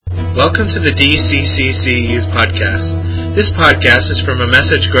Welcome to the DCCC Youth Podcast. This podcast is from a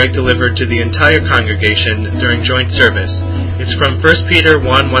message Greg delivered to the entire congregation during joint service. It's from 1 Peter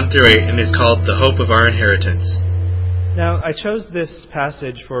 1:1-8 and is called The Hope of Our Inheritance. Now, I chose this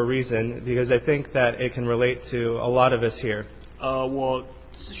passage for a reason because I think that it can relate to a lot of us here. 我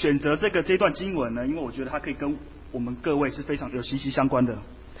选择这段经文呢，因为我觉得它可以跟我们各位是非常有息息相关的。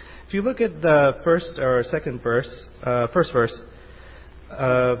If you look at the first verse,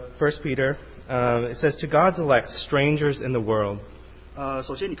 1 Peter, it says, "To God's elect, strangers in the world."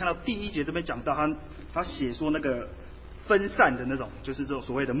 首先你看到第一节这边讲到他写说那个分散的那种，就是这种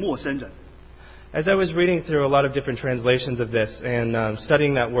所谓的陌生人。As I was reading through a lot of different translations of this and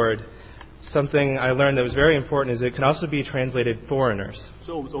studying that word, something I learned that was very important is it can also be translated foreigners.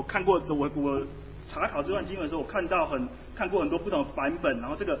 所以我看过我查考这段经文的时候，我看过很多不同的版本，然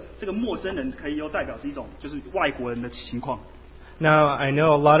后这个陌生人可以又代表是一种就是外国人的情况。Now, I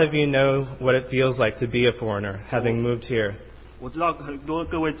know a lot of you know what it feels like to be a foreigner, having moved here. 我知道很多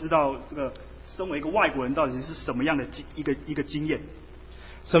各位知道这个身为一个外国人到底是什么样的一个经验。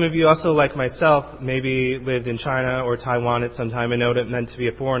Some of you also, like myself, maybe lived in China or Taiwan at some time and know what it meant to be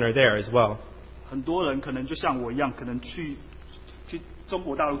a foreigner there as well. 很多人可能就像我一样，可能去中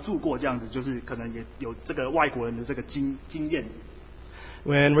国大陆住过这样子，就是可能也有这个外国人的这个经验。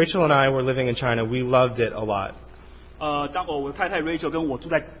When Rachel and I were living in China, we loved it a lot. 当我太太 Rachel 跟我住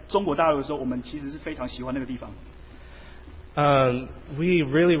在中国大陆的时候，我们其实是非常喜欢那个地方。We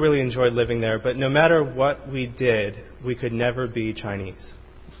really, really enjoyed living there, but no matter what we did, we could never be Chinese.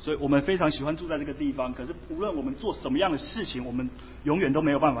 所以我们非常喜欢住在这个地方，可是无论我们做什么样的事情，我们永远都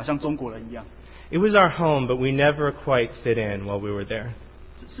没有办法像中国人一样。It was our home, but we never quite fit in while we were there.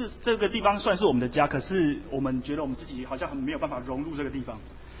 是这个地方算是我们的家，可是我们觉得我们自己好像很没有办法融入这个地方。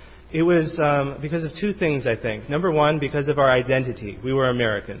It was because of two things, I think. Number one, because of our identity. We were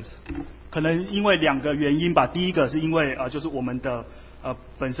Americans. 可能因为两个原因吧。第一个是因为就是我们的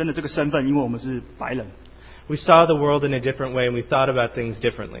本身的这个身份，因为我们是白人。We saw the world in a different way and we thought about things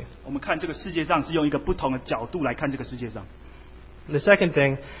differently. 我们看这个世界上是用一个不同的角度来看这个世界上。The second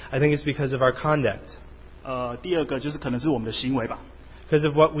thing, I think, is because of our conduct. 第二个就是可能是我们的行为吧。Because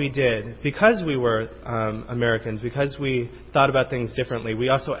of what we did. Because we were Americans, because we thought about things differently, we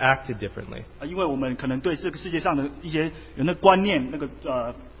also acted differently. 因为我们可能对这个世界上的一些人的观念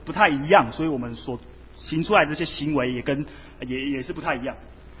不太一样，所以我们所行出来的这些行为也是不太一样。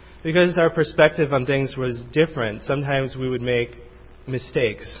Because our perspective on things was different, sometimes we would make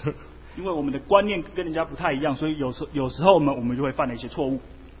mistakes. 因为我们的观念跟人家不太一样，所以有时候我们就会犯了一些错误。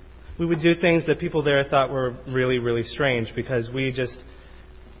We would do things that people there thought were really, really strange because we just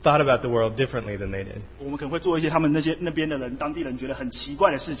thought about the world differently than they did. 我们可能会做一些他们那边的人当地人觉得很奇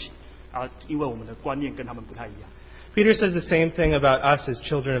怪的事情因为我们的观念跟他们不太一样。Peter says the same thing about us as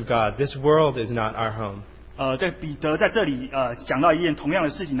children of God. This world is not our home. 在彼得在这里讲到一件同样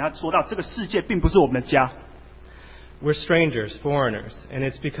的事情，他说到这个世界并不是我们的家。We're strangers, foreigners, and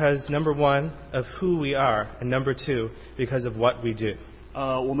it's because, number one, of who we are, and number two, because of what we do.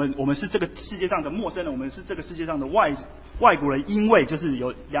 我们是这个世界上的陌生人，我们是这个世界上的外国人，因为就是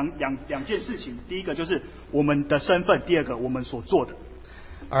有两件事情，第一个就是我们的身份，第二个我们所做的。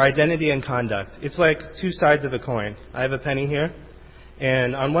Our identity and conduct. It's like two sides of a coin. I have a penny here,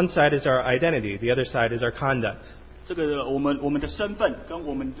 and on one side is our identity, the other side is our conduct. 这个我们的身份跟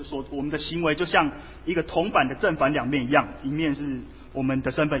我们的行为，就像一个铜板的正反两面一样，一面是我们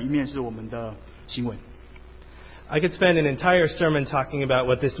的身份，一面是我们的行为。I could spend an entire sermon talking about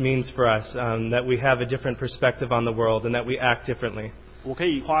what this means for us, that we have a different perspective on the world and that we act differently. 我可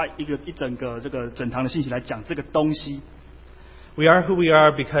以花一整个整堂的信息来讲这个东西。We are who we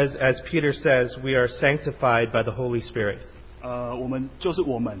are because, as Peter says, we are sanctified by the Holy Spirit. 我们就是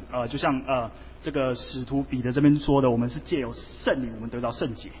我们就像这个使徒彼得这边说的，我们是借由圣灵，我们得到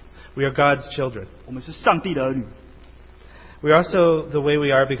圣洁。We are God's children. 我们是上帝的儿女。We are also the way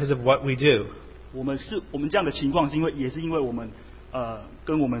we are because of what we do. 我们这样的情况也是因为我们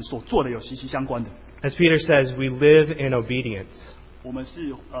跟我们所做的有息息相关的。As Peter says, we live in obedience. 我们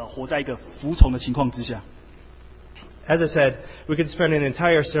是活在一个服从的情况之下。As I said, we could spend an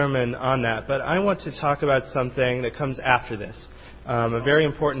entire sermon on that, but I want to talk about something that comes after this, a very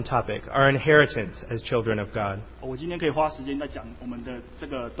important topic, our inheritance as children of God. 我今天可以花时间在讲我们的这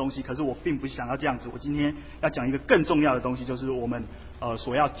个东西，可是我并不想要这样子。我今天要讲一个更重要的东西，就是我们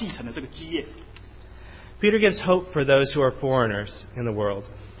所要继承的这个基业。Peter gives hope for those who are foreigners in the world.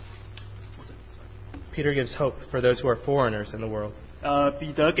 Peter gives hope for those who are foreigners in the world.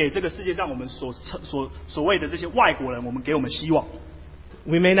 彼得给这个世界上我们所谓的这些外国人，给我们希望。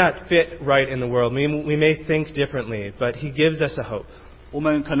We may not fit right in the world. We may think differently, but he gives us a hope. 我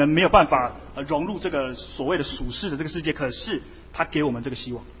们可能没有办法融入这个所谓的属世的这个世界，可是他给我们这个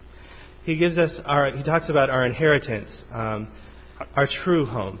希望。He talks about our inheritance, our true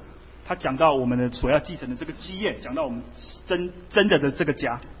home. 他讲到我们的所要继承的这个基业，讲到我们真的这个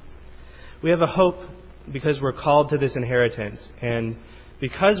家。We have a hope because we're called to this inheritance, and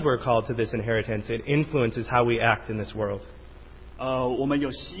because we're called to this inheritance, it influences how we act in this world. 我们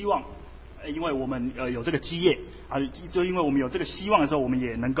有希望，因为我们有这个基业啊，就因为我们有这个希望的时候，我们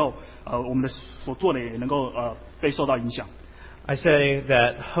也能够我们的所做的也能够被受到影响。I say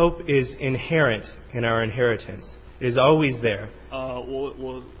that hope is inherent in our inheritance. It is always there.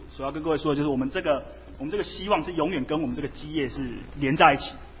 我所要跟各位说的就是，我们这个希望是永远跟我们这个基业是连在一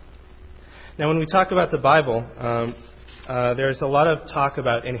起。Now, when we talk about the Bible, there's a lot of talk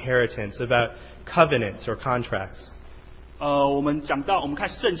about inheritance, about covenants or contracts. 我们看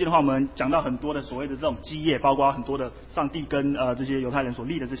圣经的话，我们讲到很多的所谓的这种基业，包括很多的上帝跟这些犹太人所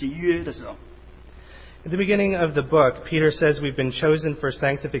立的这些约的时候。At the beginning of the book, Peter says we've been chosen for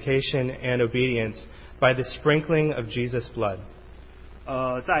sanctification and obedience by the sprinkling of Jesus' blood.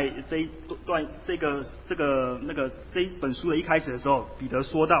 在这一本书的一开始的时候，彼得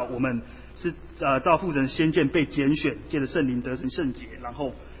说到我们是照父神先见被拣选，借着圣灵得成圣洁，然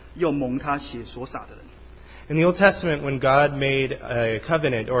后又蒙他血所洒的人。In the Old Testament, when God made a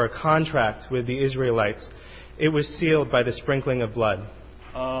covenant or a contract with the Israelites, it was sealed by the sprinkling of blood.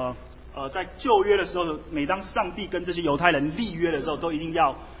 在旧约的时候，每当上帝跟这些犹太人立约的时候，都一定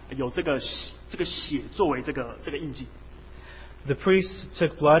要有这个血作为这个印记。The priests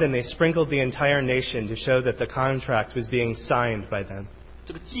took blood and they sprinkled the entire nation to show that the contract was being signed by them.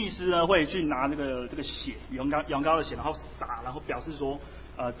 这个祭司呢会去拿这个血，羊羔的血，然后洒，然后表示说，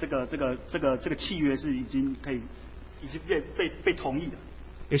这个契约是已经被同意的。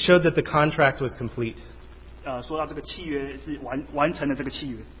It showed that the contract was complete. 说到这个契约是完成了这个契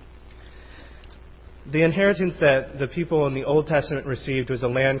约。The inheritance that the people in the Old Testament received was a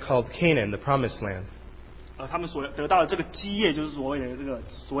land called Canaan, the Promised Land. 他们所得到的这个基业，就是所谓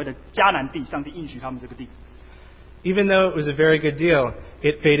的迦南地，上帝应许他们这个地。Even though it was a very good deal,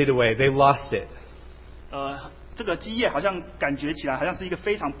 it faded away. They lost it. 这个基业好像感觉起来好像是一个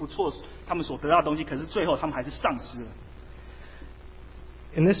非常不错他们所得到的东西，可是最后他们还是丧失了。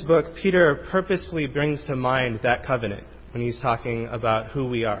In this book, Peter purposefully brings to mind that covenant when he's talking about who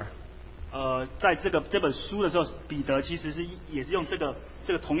we are. 在这本书的时候，彼得其实也是用这个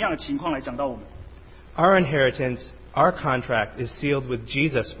同样的情况来讲到我们。Our inheritance, our contract is sealed with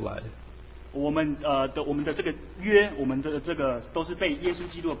Jesus' blood. 我们的这个约，我们的这个都是被耶稣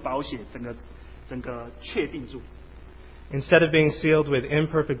基督的宝血整个确定住。Instead of being sealed with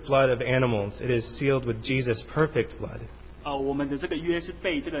imperfect blood of animals, it is sealed with Jesus' perfect blood. 我们的这个约是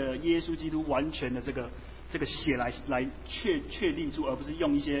被这个耶稣基督完全的这个血来确立住，而不是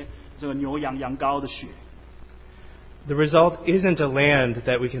用一些这个牛羊羔的血。The result isn't a land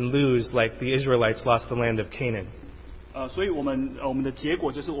that we can lose like the Israelites lost the land of Canaan. 所以我们的结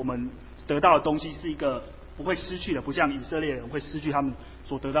果就是我们得到的东西是一个不会失去的，不像以色列人会失去他们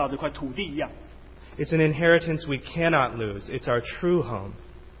所得到的这块土地一样。It's an inheritance we cannot lose. It's our true home.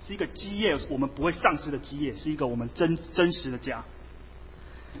 是一个基业，我们不会丧失的基业，是一个我们真实的家。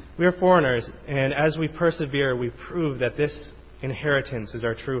We are foreigners, and as we persevere, we prove that this inheritance is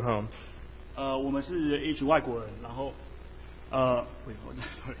our true home. 我们是一群外国人，然后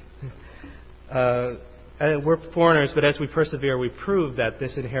we're foreigners, but as we persevere, we prove that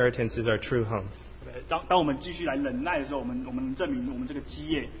this inheritance is our true home. 当我们继续来忍耐的时候，我们能证明我们这个基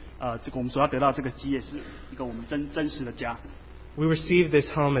业，这个我们所要得到这个基业是一个我们真实的家。We receive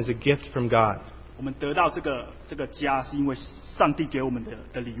this home as a gift from God. 我们得到这个家，是因为上帝给我们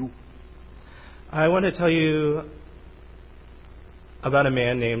的礼物。I want to tell you about a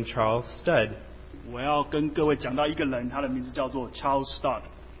man named Charles Studd. 我要跟各位讲到一个人，他的名字叫做 Charles Studd。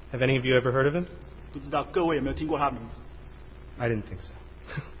 Have any of you ever heard of him? 不知道各位有没有听过他的名字？ I didn't think so.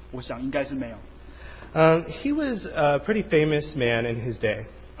 我想应该是没有。He was a pretty famous man in his day.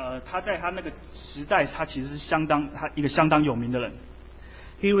 他在他那个时代，他其实是一个相当有名的人。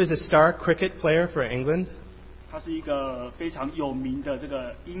He was a star cricket player for England. 他是一个非常有名的这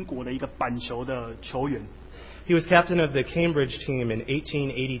个英国的一个板球的球员。He was captain of the Cambridge team in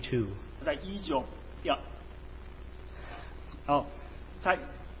 1882. 在1882.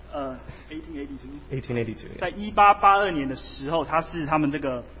 在1882年的时候，他是他们这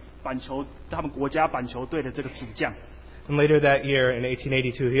个他们国家板球队的这个主将。And later that year, in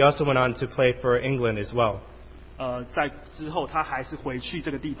 1882, he also went on to play for England as well. 在之后，他还是回去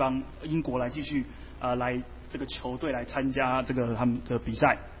这个地方英国来继续来这个球队来参加这个他们的比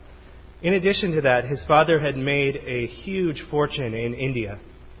赛。In addition to that, his father had made a huge fortune in India.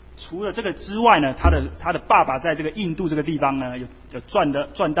 除了这个之外呢，他的爸爸在这个印度这个地方呢，有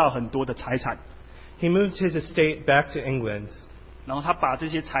赚到很多的财产， He moved his estate back to England. 然后他把这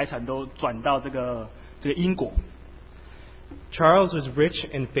些财产都转到这个英国。 Charles was rich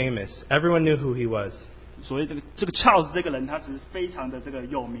and famous. Everyone knew who he was. 所以这个 Charles 这个人，他是非常的这个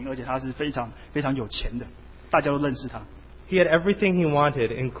有名，而且他是非常非常有钱的，大家都认识他。 He had everything he wanted,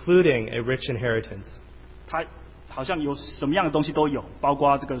 including a rich inheritance. 他好像有什么样的东西都有，包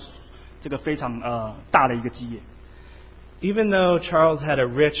括这个非常大的一个基业。 Even though Charles had a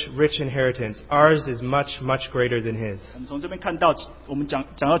rich inheritance, ours is much, much greater than his. 我们从这边看到，我们讲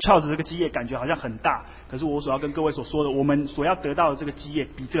到 Charles 这个基业，感觉好像很大，可是我所要跟各位所说的，我们所要得到的这个基业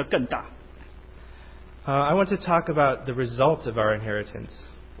比这个更大。 I want to talk about the result of our inheritance.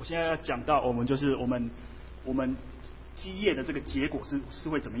 我现在要讲到我们基业的这个结果是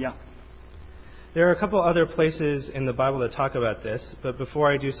会怎么样？ There are a couple other places in the Bible that talk about this, but before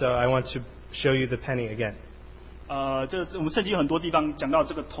I do so, I want to show you the penny again. 我们圣经有很多地方讲到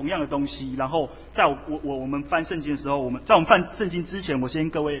这个同样的东西，然后在我们翻圣经的时候，在我们翻圣经之前，我先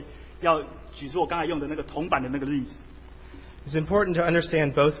各位要举出我刚才用的那个铜板的那个例子。 It's important to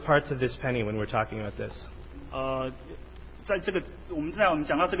understand both parts of this penny when we're talking about this. 在我们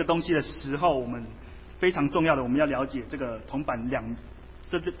讲到这个东西的时候，我们非常重要的，我们要了解这个铜板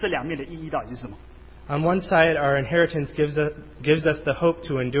这两面的意义到底是什么。 On one side, our inheritance gives us the hope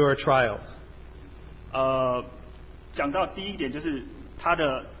to endure trials. 讲到第一点就是它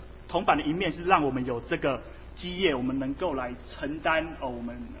的铜板的一面是让我们有这个基业，我们能够来承担我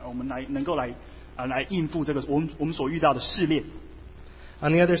们能够来应付这个我们所遇到的试炼。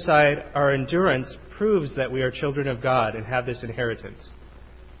 On the other side, our endurance proves that we are children of God and have this inheritance.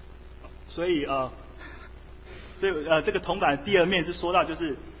 所以这个铜板的第二面是说到就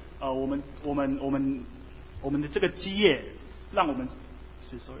是我们的这个基业让我们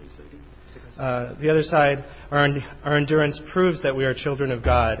The other side, our endurance proves that we are children of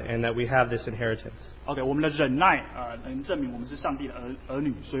God and that we have this inheritance. OK， 我们的忍耐能证明我们是上帝的儿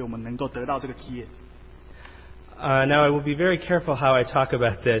女，所以我们能够得到这个基业。 Now I will be very careful how I talk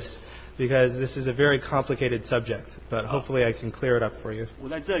about this because this is a very complicated subject, but hopefully I can clear it up for you. 我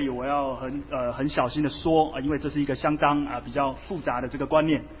在这里我要很小心的说因为这是一个相当比较复杂的这个观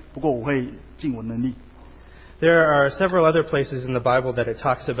念，不过我会尽我能力。 There are several other places in the Bible that it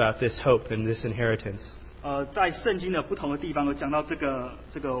talks about this hope and this inheritance. 在圣经的不同的地方有讲到这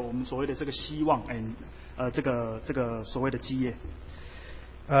个我们所谓的这个希望，这个所谓的基业。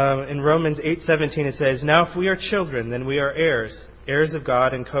 In Romans 8:17 it says, "Now if we are children, then we are heirs, heirs of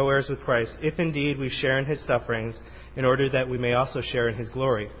God and co-heirs with Christ, if indeed we share in His sufferings, in order that we may also share in His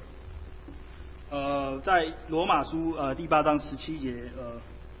glory." 在罗马书第8章17节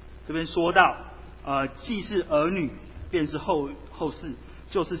这边说到，既是儿女，便是后世，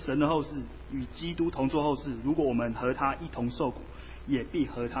就是神的后世，与基督同作后世。如果我们和他一同受苦，也必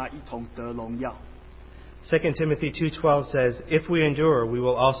和他一同得荣耀。 2 Timothy 2:12 says, "If we endure, we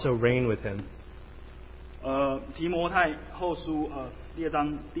will also reign with Him." 提摩太后书第二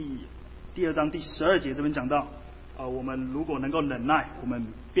章第12节这边讲到，我们如果能够忍耐，我们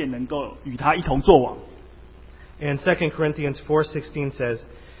便能够与他一同作王。 And 2 Corinthians 4:16 says,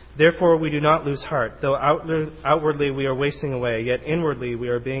 "Therefore we do not lose heart, though outwardly we are wasting away, yet inwardly we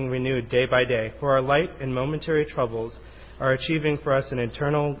are being renewed day by day. For our light and momentary troubles are achieving for us an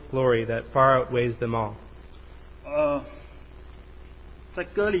eternal glory that far outweighs them all." 在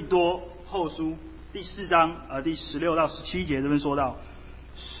哥林多后书第4章第16到17节这边说到，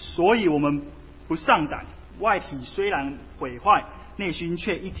所以我们不上胆，外体虽然毁坏，内心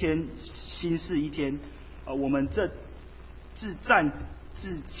却一天新似一天。我们这自战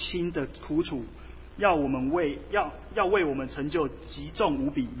自轻的苦楚，要为我们成就极重无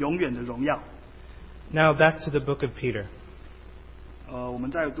比、永远的荣耀。 Now back to the book of Peter. 我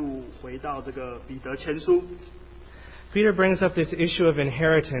们再度回到这个彼得前书。 Peter brings up this issue of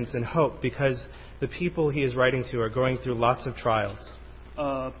inheritance and hope because the people he is writing to are going through lots of trials.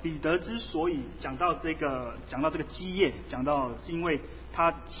 彼得之所以讲到这个基业，是因为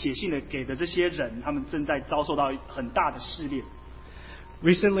他写信的给的这些人，他们正在遭受到很大的试炼。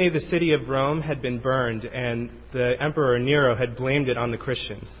 Recently, the city of Rome had been burned, and the emperor Nero had blamed it on the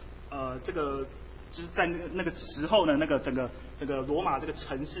Christians. 这个就是在那个时候呢，整个罗马这个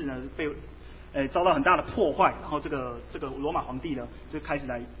城市呢被遭到很大的破坏，然后这个罗马皇帝呢就开始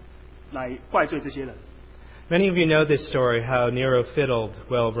来怪罪这些人。 Many of you know this story, how Nero fiddled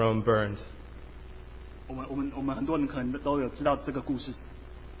while Rome burned. 我们很多人可能都有知道这个故事。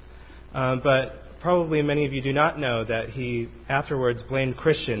But probably many of you do not know that he afterwards blamed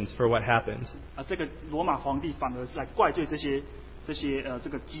Christians for what happened. 这个罗马皇帝反而是来怪罪这些这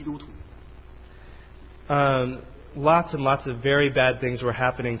个基督徒。Lots and lots of very bad things were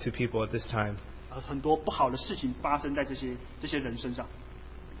happening to people at this time. 很多不好的事情发生在这些人身上。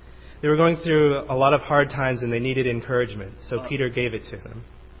They were going through a lot of hard times and they needed encouragement, so Peter gave it to them.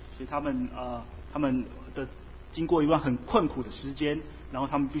 所以他们的经过一段很困苦的时间，然后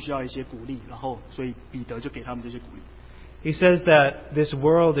他们必须要一些鼓励，然后所以彼得就给他们这些鼓励。He says that this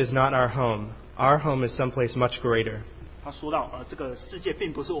world is not our home. Our home is someplace much greater. 他说到这个世界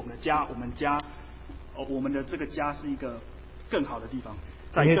并不是我们的家，我们的这个家是一个更好的地方，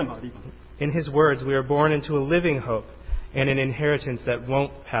在更好的地方。In his words, we are born into a living hope and an inheritance that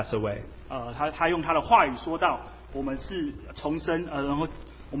won't pass away. 他用他的话语说到，我们是重生，然后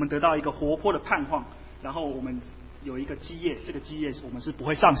我们得到一个活泼的盼望，然后我们有一个基业，这个基业我们是不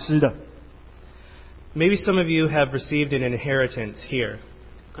会丧失的。Maybe some of you have received an inheritance here.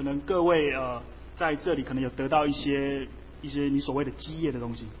 可能各位在这里可能有得到一些你所谓的基业的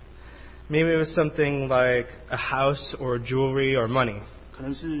东西。Maybe it was something like a house or jewelry or money. 可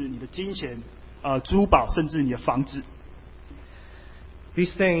能是你的金钱、珠宝，甚至你的房子。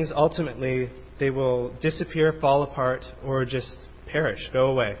These things ultimately they will disappear, fall apart, or just perish,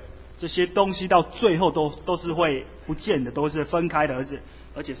 go away. 这些东西到最后都是会不见的，都是分开的，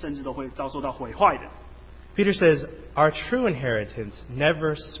而且甚至都会遭受到毁坏的。Peter says, our true inheritance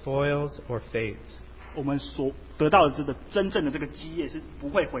never spoils or fades. 我们所得到的这个真正的这个基业是不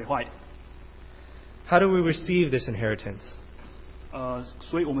会毁坏的。How do we receive this inheritance?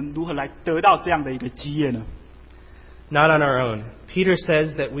 所以我们如何来得到这样的一个基业呢？ Not on our own. Peter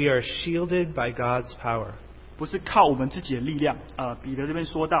says that we are shielded by God's power. 不是靠我们自己的力量。彼得这边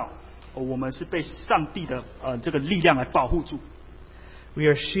说到，我们是被上帝的这个力量来保护住。We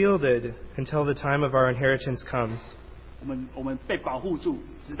are shielded until the time of our inheritance comes. 我们被保护住，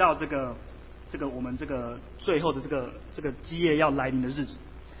直到我们这个最后的这个基业要来临的日子。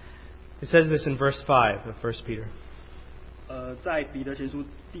It says this in verse 5 of 1 Peter. 在彼得前书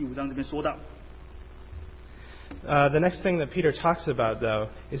第5章这边说到。The next thing that Peter talks about, though,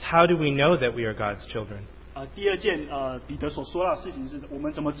 is how do we know that we are God's children? 第二件彼得所说到的事情是，我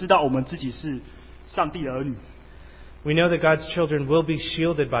们怎么知道我们自己是上帝的儿女？ We know that God's children will be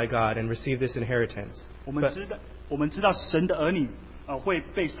shielded by God and receive this inheritance. 我们知道神的儿女会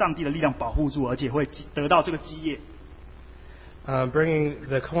被上帝的力量保护住，而且会得到这个基业。Bringing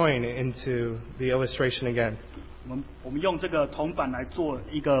the coin into the illustration again. 我们用这个铜板来做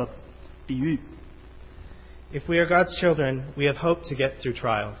一个比喻。If we are God's children, we have hope to get through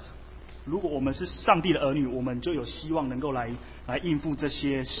trials. 如果我们是上帝的儿女，我们就有希望能够来应付这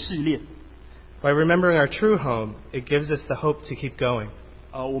些试炼。By remembering our true home, it gives us the hope to keep going.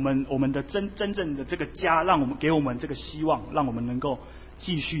 我们的真正的这个家，给我们这个希望，让我们能够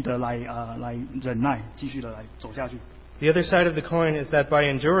继续的来忍耐，继续的来走下去。The other side of the coin is that by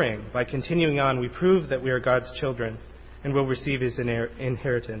enduring, by continuing on, we prove that we are God's children and will receive His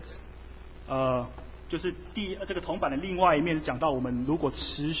inheritance. 就是这个铜板的另外一面是讲到，我们如果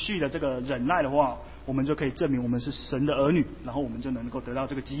持续的这个忍耐的话，我们就可以证明我们是神的儿女，然后我们就能够得到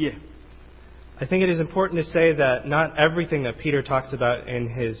这个基业。I think it is important to say that not everything that Peter talks about in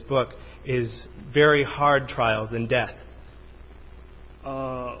his book is very hard trials and death.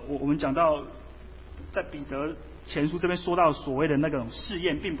 我们讲到在彼得前书这边说到所谓的那种试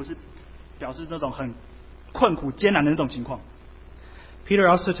验，并不是表示那种很困苦艰难的那种情况。Peter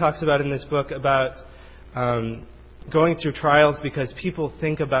also talks about in this book about going through trials because people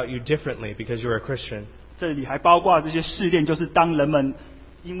think about you differently because you're a Christian. 这里还包括这些试炼，就是当人们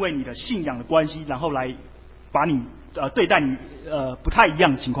因为你的信仰的关系，然后来把你对待你不太一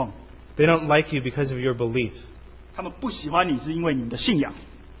样的情况。They don't like you because of your belief. 他们不喜欢你是因为你的信仰。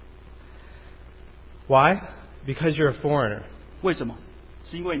Why? Because you're a foreigner. 为什么？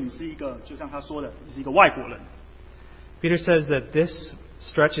是因为你是一个，就像他说的，你是一个外国人。Peter says that this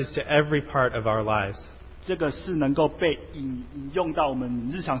stretches to every part of our lives. 这个是能够被引用到我们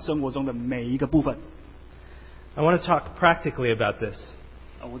日常生活中的每一个部分。I want to talk practically about this.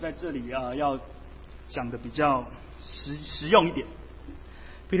 我在这里要讲的比较实用一点。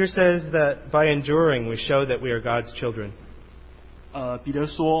Peter says that by enduring, we show that we are God's children. 彼得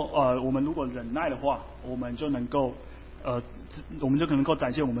说，我们如果忍耐的话，我们就能够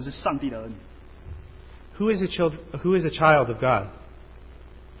展现我们是上帝的儿女。Who is a child of God?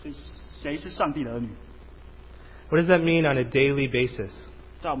 所以谁是上帝的儿女？ What does that mean on a daily basis?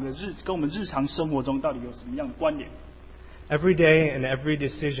 在我们跟我们日常生活中到底有什么样的关联？ Every day and every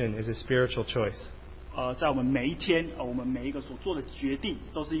decision is a spiritual choice. 在我们每一天，我们每一个所做的决定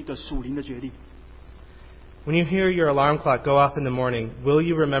都是一个属灵的决定。When you hear your alarm clock go off in the morning, will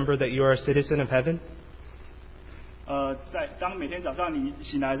you remember that you are a citizen of heaven? 当每天早上你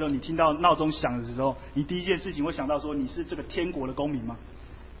醒来的时候，你听到闹钟响的时候，你第一件事情会想到说你是这个天国的公民吗？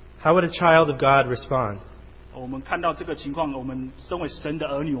 How would a child of God respond? 我们看到这个情况，我们身为神的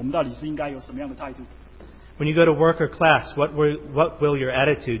儿女，我们到底是应该有什么样的态度？ When you go to work or class, what will your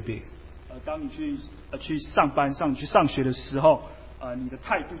attitude be? 当你去上班去上学的时候，你的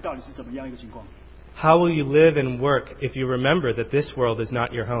态度到底是怎么样一个情况？ How will you live and work if you remember that this world is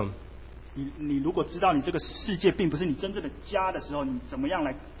not your home? 你如果知道你这个世界并不是你真正的家的时候，你怎么样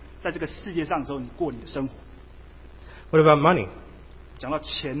来在这个世界上的时候，你过你的生活？ What about money? 讲到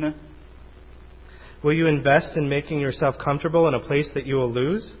钱呢， Will you invest in making yourself comfortable in a place that you will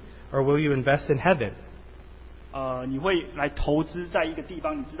lose? Or will you invest in heaven? 你会来投资在一个地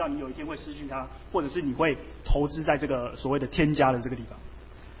方，你知道你有一天会失去它，或者是你会投资在这个所谓的天家的这个地方。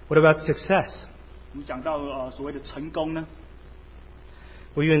 What about success? 我们讲到所谓的成功呢，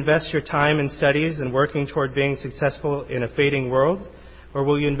 Will you invest your time in studies and working toward being successful in a fading world? Or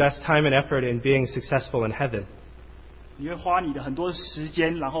will you invest time and effort in being successful in heaven? 你会花你的很多时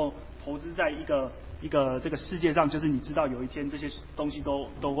间，然后投资在一个这个世界上，就是你知道有一天这些东西都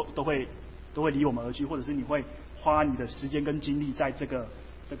会离我们而去，或者是你会花你的时间跟精力在这个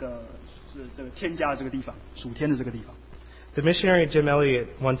天家的这个地方，属天的这个地方。 The missionary Jim Elliot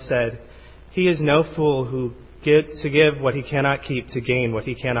once said, "He is no fool who to give what he cannot keep to gain what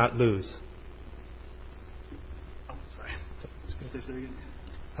he cannot lose."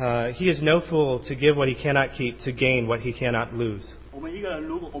 He is no fool to give what he cannot keep to gain what he cannot lose. 我们一个人，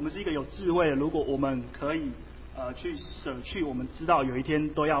如果我们是一个有智慧的，如果我们可以去舍去我们知道有一天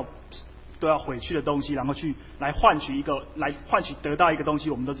都要毁去的东西，然后来换取得到一个东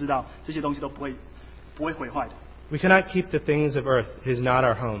西，我们都知道这些东西都不会毁坏的。 We cannot keep the things of earth. It is not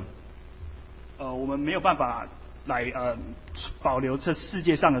our home. 我们没有办法来保留这世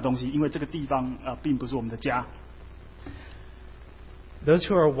界上的东西，因为这个地方并不是我们的家。 Those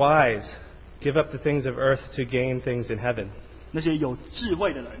who are wise give up the things of earth to gain things in heaven. 那些有智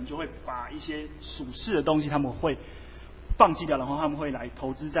慧的人就会把一些属世的东西他们会放弃掉，然后他们会来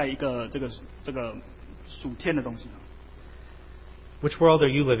投资在一个这个属天的东西上。 Which world are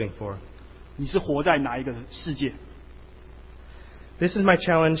you living for? 你是活在哪一个世界？ This is my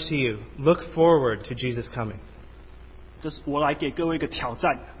challenge to you. Look forward to Jesus' coming. 这是我来给各位一个挑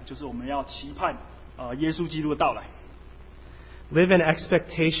战，就是我们要期盼耶稣基督的到来。 Live in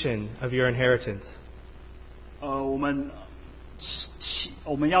expectation of your inheritance. 我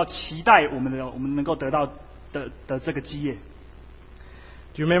们要期待我们能够得到的这个基业。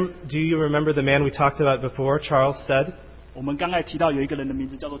 Do you remember the man we talked about before, Charles Studd? 我们刚才提到有一个人的名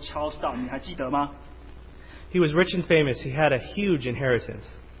字叫做 Charles Studd， 你还记得吗？ He was rich and famous. He had a huge inheritance.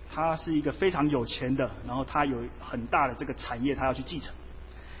 他是一个非常有钱的，然后他有很大的这个产业，他要去继承。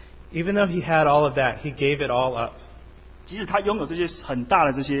 Even though he had all of that, he gave it all up. 即使他拥有这些很大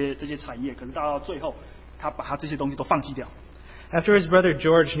的这些产业，可是到最后，他把他这些东西都放弃掉。 After his brother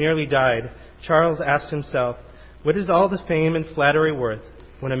George nearly died, Charles asked himself, "What is all the fame and flattery worth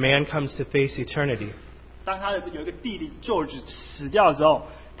when a man comes to face eternity?" 当他的有一个弟弟 George 死掉的时候，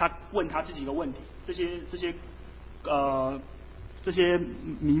他问他自己一个问题：这些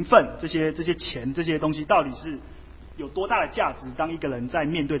名分、这些钱、这些东西，到底是有多大的价值？当一个人在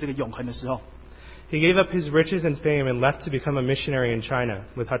面对这个永恒的时候， He gave up his riches and fame and left to become a missionary in China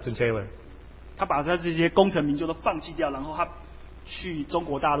with Hudson Taylor. 他把他这些功成名就都放弃掉，然后他去中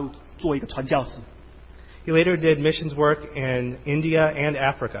国大陆做一个传教士。 He later did missions work in India and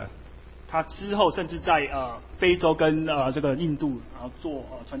Africa. 他之后甚至在非洲跟这个印度然后做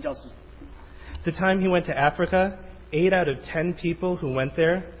传教士。 The time he went to Africa, 8 out of 10 people who went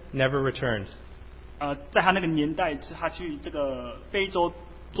there never returned. 在他那个年代，他去这个非洲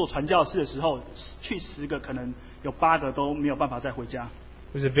做传教士的时候，去10个可能有8个都没有办法再回家，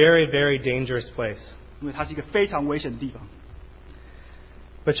 It was a very, very dangerous place. 因为它是一个非常危险的地方。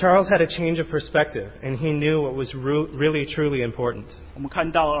 But Charles had a change of perspective, and he knew what was really, truly important. 我们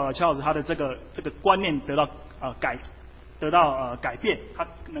看到乔老师他的这个观念得到改变，他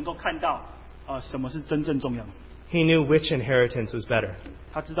能够看到什么是真正重要的。 He knew which inheritance was better.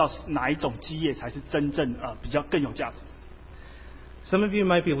 他知道哪一种基业才是真正比较更有价值。 Some of you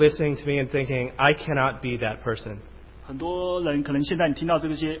might be listening to me and thinking, I cannot be that person. 很多人可能现在你听到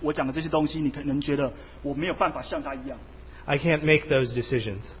这些我讲的这些东西，你可能觉得我没有办法像他一样， I can't make those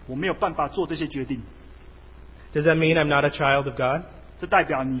decisions. 我没有办法做这些决定。 Does that mean I'm not a child of God? 这代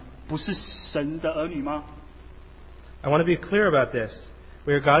表你不是神的儿女吗？ I want to be clear about this.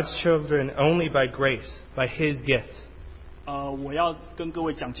 We are God's children only by grace, by His gift. 我要跟各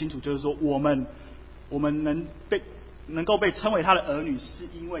位讲清楚，就是说我们我们能够被称为他的儿女，是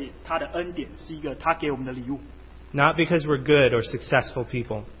因为他的恩典，是一个他给我们的礼物， not because we're good or successful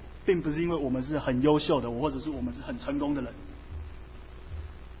people. 并不是因为我们是很优秀的，或者是我们是很成功的人。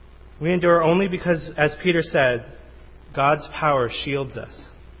We endure only because, as Peter said, God's power shields us.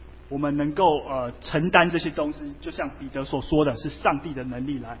 我们能够承担这些东西，就像彼得所说的，是上帝的能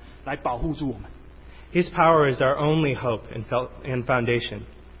力来保护住我们。His power is our only hope and foundation.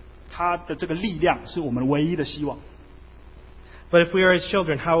 他的这个力量是我们唯一的希望。 But if we are His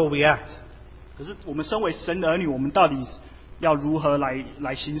children, how will we act? 可是我们身为神的儿女，我们到底要如何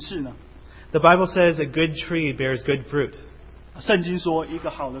来行事呢？ The Bible says a good tree bears good fruit. 圣经说，一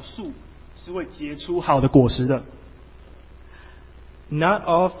个好的树是会结出好的果实的。 Not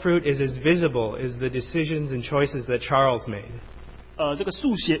all fruit is as visible as the decisions and choices that Charles made. 这个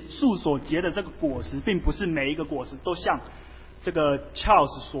树所结的这个果实，并不是每一个果实都像这个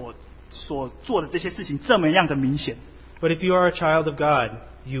Charles 所做的这些事情这么样的明显。 But if you are a child of God,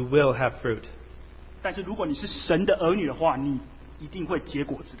 you will have fruit. 但是如果你是神的儿女的话，你一定会结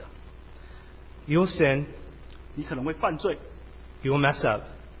果子的。 You will sin, 你可能会犯罪， you will mess up,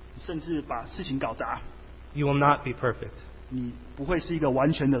 甚至把事情搞砸， you will not be perfect. 你不会是一个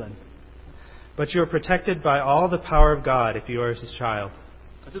完全的人。 But you are protected by all the power of God if you are His child.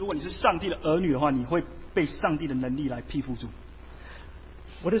 可是如果你是上帝的儿女的话，你会被上帝的能力来庇护住。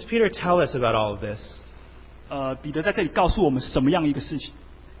 What does Peter tell us about all of this? 彼得在这里告诉我们什么样一个事情？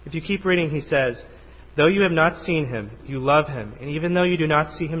 If you keep reading, he says, Though you have not seen Him, you love Him, and even though you do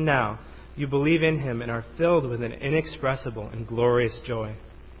not see Him now, you believe in Him and are filled with an inexpressible and glorious joy.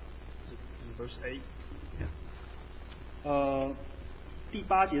 是 verse 8。第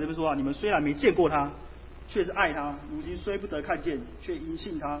8节这边说啊，你们虽然没见过他，却是爱他；如今虽不得看见，却因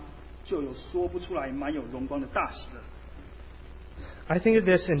信他，就有说不出来满有荣光的大喜乐。 I think of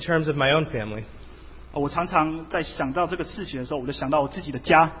this in terms of my own family. 我常常在想到这个事情的时候，我就想到我自己的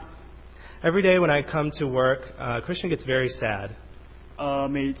家。 Every day when I come to work, Christian gets very sad.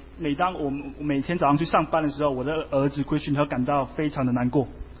 每当我每天早上去上班的时候，我的儿子 Christian 他感到非常的难过。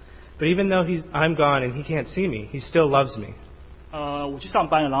 But even though I'm gone and he can't see me, he still loves me. 我去上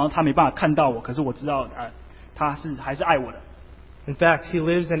班了，然后他没办法看到我，可是我知道，他还是爱我的。 In fact, he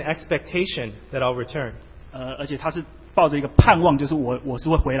lives in expectation that I'll return. 而且他是抱着一个盼望，就是我是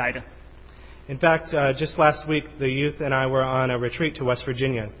会回来的。 In fact, just last week, the youth and I were on a retreat to West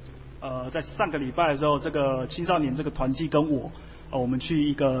Virginia. 在上个礼拜的时候，这个青少年这个团契跟我们去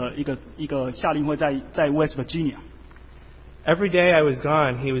一个夏令会在 West Virginia。 Every day I was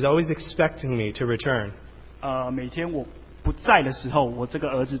gone, he was always expecting me to return. 每天我不在的时候，我这个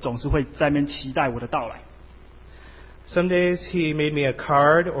儿子总是会在那边期待我的到来。 Some days he made me a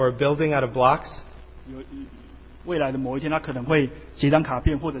card or a building out of blocks. 未来的某一天，他可能会写张卡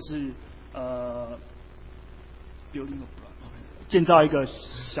片，或者是建造一个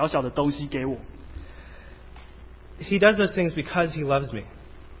小小的东西给我。 He does those things because he loves me.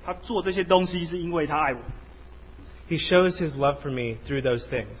 他做这些东西是因为他爱我。 He shows his love for me through those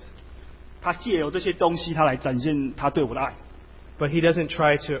things. 他借由这些东西，他来展现他对我的爱。 But he doesn't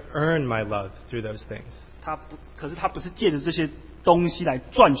try to earn my love through those things. 可是他不是借着这些东西来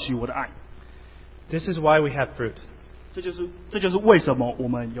赚取我的爱。 This is why we have fruit. 这就是为什么我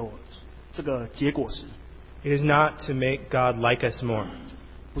们有这个结果实。 It is not to make God like us more.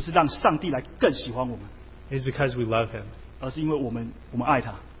 不是让上帝来更喜欢我们， It is because we love him. 而是因为我们爱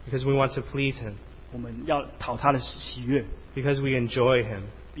他， Because we want to please him. 我们要讨他的喜悦， Because we enjoy him.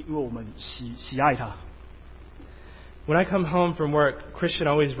 因为我们喜爱他。 When I come home from work, Christian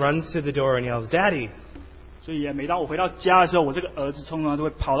always runs to the door and yells, Daddy! 所以每当我回到家的时候，我这个儿子通常都会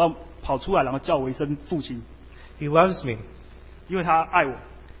跑出来，然后叫我一声父亲， He loves me. 因为他爱我。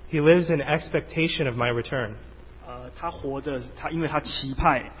 He lives in expectation of my return. 他活着，因为他期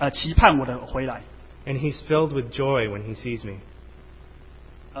盼我的回来。 And he's filled with joy when he sees me.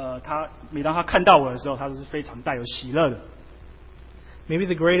 每当他看到我的时候，他是非常带有喜乐的。 Maybe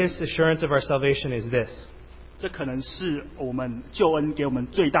the greatest assurance of our salvation is this, 这可能是我们救恩给我们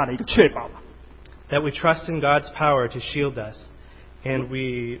最大的一个确保吧。 that we trust in God's power to shield us, and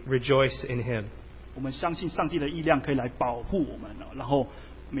we rejoice in him. 我们相信上帝的力量可以来保护我们，然后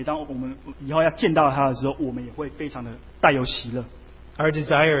每当我们以后要见到他的时候，我们也会非常的带有喜乐。 Our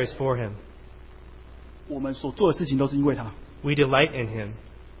desire is for him. 我们所做的事情都是因为他， We delight in him.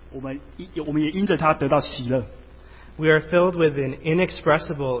 我们也因着他得到喜乐。 We are filled with an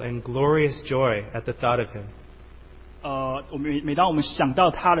inexpressible and glorious joy at the thought of him. 每当我们想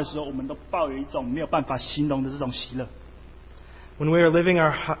到他的时候，我们都抱有一种没有办法形容的这种喜乐。 When we are living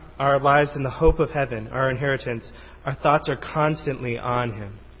our lives in the hope of heaven, our inheritance, our thoughts are constantly on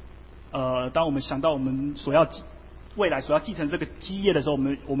him. 当我们想到我们未来所要继承这个基业的时候，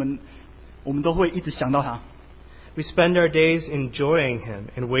我们都会一直想到他。We spend our days enjoying Him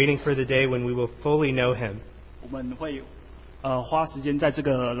and waiting for the day when we will fully know Him. 我们会花时间在这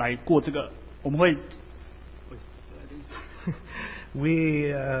个来过这个，我们会。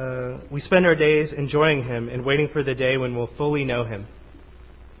We spend our days enjoying Him and waiting for the day when we'll fully know Him.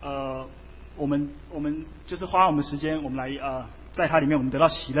 我们就是花我们时间，我们来在它里面我们得到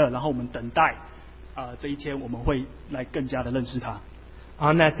喜乐，然后我们等待这一天我们会来更加的认识他。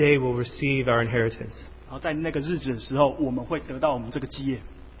On that day we'll receive our inheritance. 然后在那个日子的时候，我们会得到我们这个基业。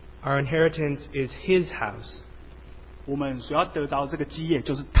Our inheritance is His house. 我们所要得着这个基业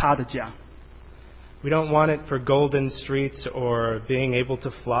就是他的家。We don't want it for golden streets or being able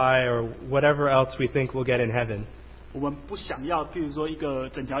to fly or whatever else we think we'll get in heaven. 我们不想要，譬如说一条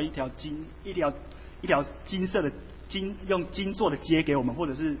金色的用金做的街给我们，或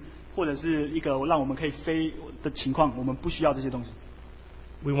者是一个让我们可以飞的情况，我们不需要这些东西。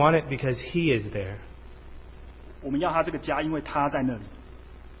We want it because He is there. 我们要他这个家，因为他在那里。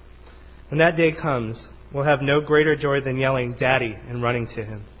When that day comes, we'll have no greater joy than yelling, "Daddy," and running to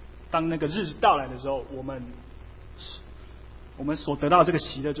Him. 当那个日子到来的时候，我们所得到的这个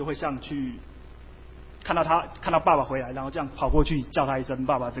喜乐，就会像去看到爸爸回来，然后这样跑过去叫他一声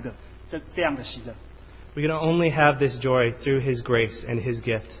爸爸，这样的喜乐。We can only have this joy through His grace and His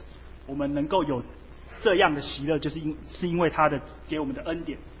gift. 我们能够有这样的喜乐，是因为他的给我们的恩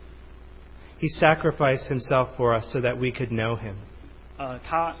典。He sacrificed Himself for us so that we could know Him.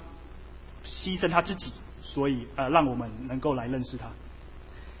 他牺牲他自己，所以让我们能够来认识他。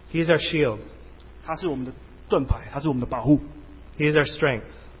He is our shield. 他是我们的盾牌，他是我们的保护。He is our strength.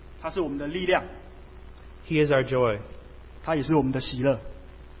 他是我们的力量。He is our joy. 他也是我们的喜乐。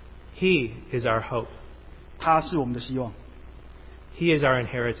He is our hope. 他是我们的希望。He is our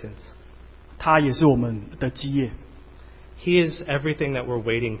inheritance. 他也是我们的基业。He is everything that we're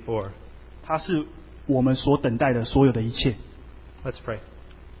waiting for. 他是我们所等待的所有的一切。Let's pray.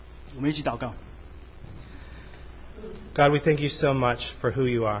 我们一起祷告。God, we thank You so much for who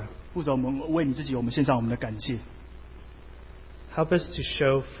You are. 父神，我们为你自己，我们献上我们的感谢。Help us to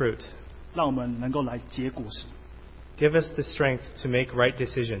show fruit. 让我们能够来结果实。Give us the strength to make right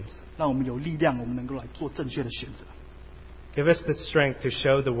decisions. 让我们有力量，我们能够来做正确的选择。Give us the strength to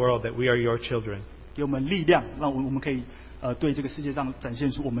show the world that we are Your children. 给我们力量，让我们可以对这个世界上展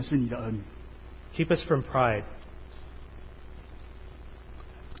现出我们是你的儿女。Keep us from pride.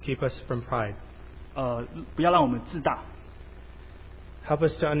 Keep us from pride. 不要让我们自大。Help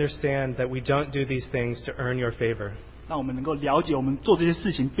us to understand that we don't do these things to earn Your favor. 让我们能够了解，我们做这些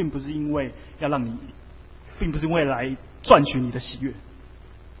事情，并不是因为来赚取你的喜悦。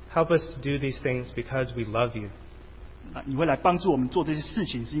Help us to do these things because we love You. 你会来帮助我们做这些事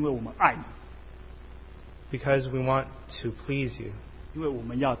情，是因为我们爱你。Because we want to please You. 因为我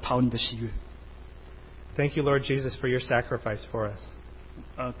们要讨你的喜悦。Thank You, Lord Jesus, for Your sacrifice for us.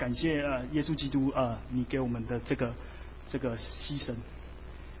 感谢耶稣基督你给我们的这个牺牲。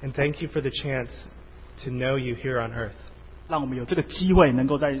And thank You for the chance to know You here on earth. 让我们有这个机会，能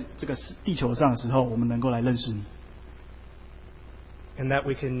够在这个地球上的时候，我们能够来认识你。And that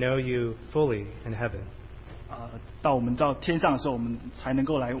we can know You fully in heaven. 到我们到天上的时候，我们才能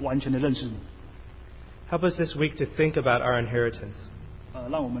够来完全的认识你。Help us this week to think about our inheritance.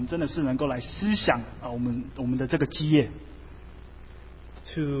 让我们真的是能够来思想我们的这个基业。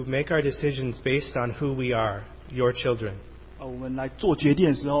To make our decisions based on who we are, Your children. 我们来做决定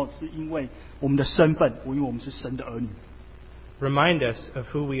的时候，是因为我们的身份，因为我们是神的儿女。Remind us of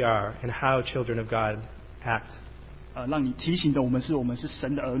who we are and how children of God act. 让你提醒的我们是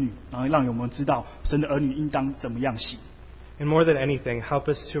神的儿女，然后让我们知道神的儿女应当怎么样行。And more than anything,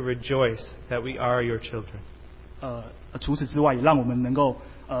 help us to rejoice that we are Your children. 除此之外，也让我们能够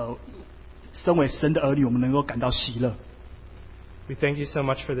身为神的儿女，我们能够感到喜乐。We thank You so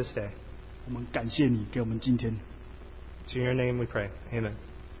much for this day. 我们感谢你给我们今天。To Your name we pray. Amen.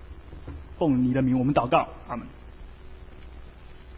 奉你的名，我们祷告，阿们。